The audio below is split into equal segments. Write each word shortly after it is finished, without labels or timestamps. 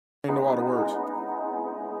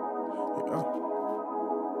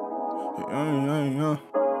Yeah.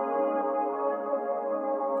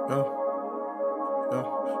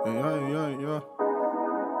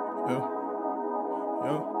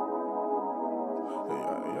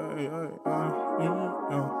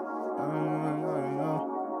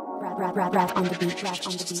 Rap on the beat, rap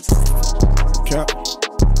on the beat. Cap,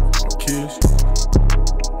 kids.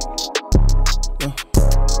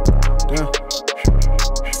 Damn.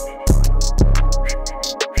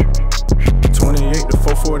 28 to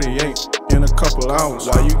 448 in a couple hours.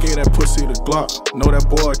 Why you gave that pussy the Glock? Know that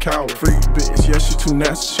boy a coward. Freak bitch, yeah, she too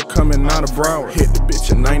nasty, she coming out of Broward. Hit the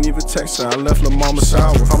bitch and I ain't even text her, I left lil' mama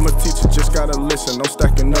sour. I'm a teacher, just gotta listen, I'm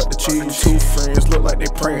stacking up the cheese. Two friends look like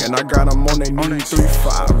they praying, I got them on they knees.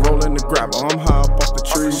 3-5, rolling the grabber, I'm high up off the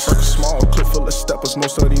trees. Like a small clip full of steppers,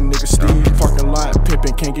 most of these niggas steal. Parking lot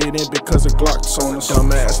pimpin', can't get in because of Glocks on us.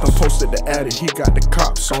 Dumbass done posted the addy, he got the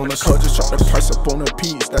cops on us. Just dropped the price up on the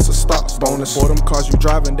P's, that's a stocks bonus. For them cars you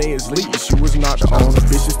driving, they is lease, you was not the owner.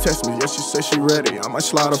 Bitches text me, yeah, she say she ready, I might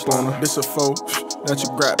slide up on her. This a foe that you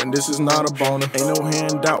grabbing, this is not a boner. Ain't no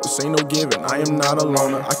handouts, ain't no giving, I am not a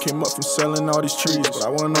loner. I came up from selling all these trees, but I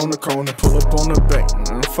wasn't on the corner. Pull up on the bank,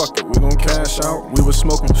 fuck it, we gon' cash out. We was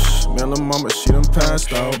smoking, man, lil' mama, she done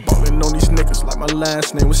passed out. Ballin' on these niggas like my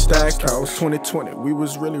last name was Stackhouse. 2020, we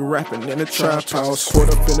was really rapping in the trap house. Caught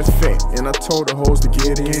up in the fake, and I told the hoes to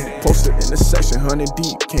get in. Posted in the section, 100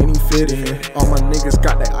 deep, can't even fit in. All my niggas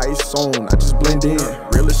got that ice on, I just blend in.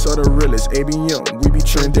 Realest of the realest, ABM, we be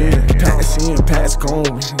trending. Pass in, pass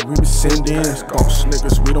gone, we be sending. Boss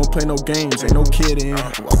niggas, we don't play no games, ain't no kidding.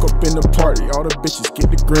 Walk up in the party, all the bitches get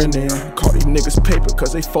the grin in. Call these niggas paper,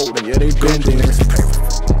 cause they folding, yeah, they bending.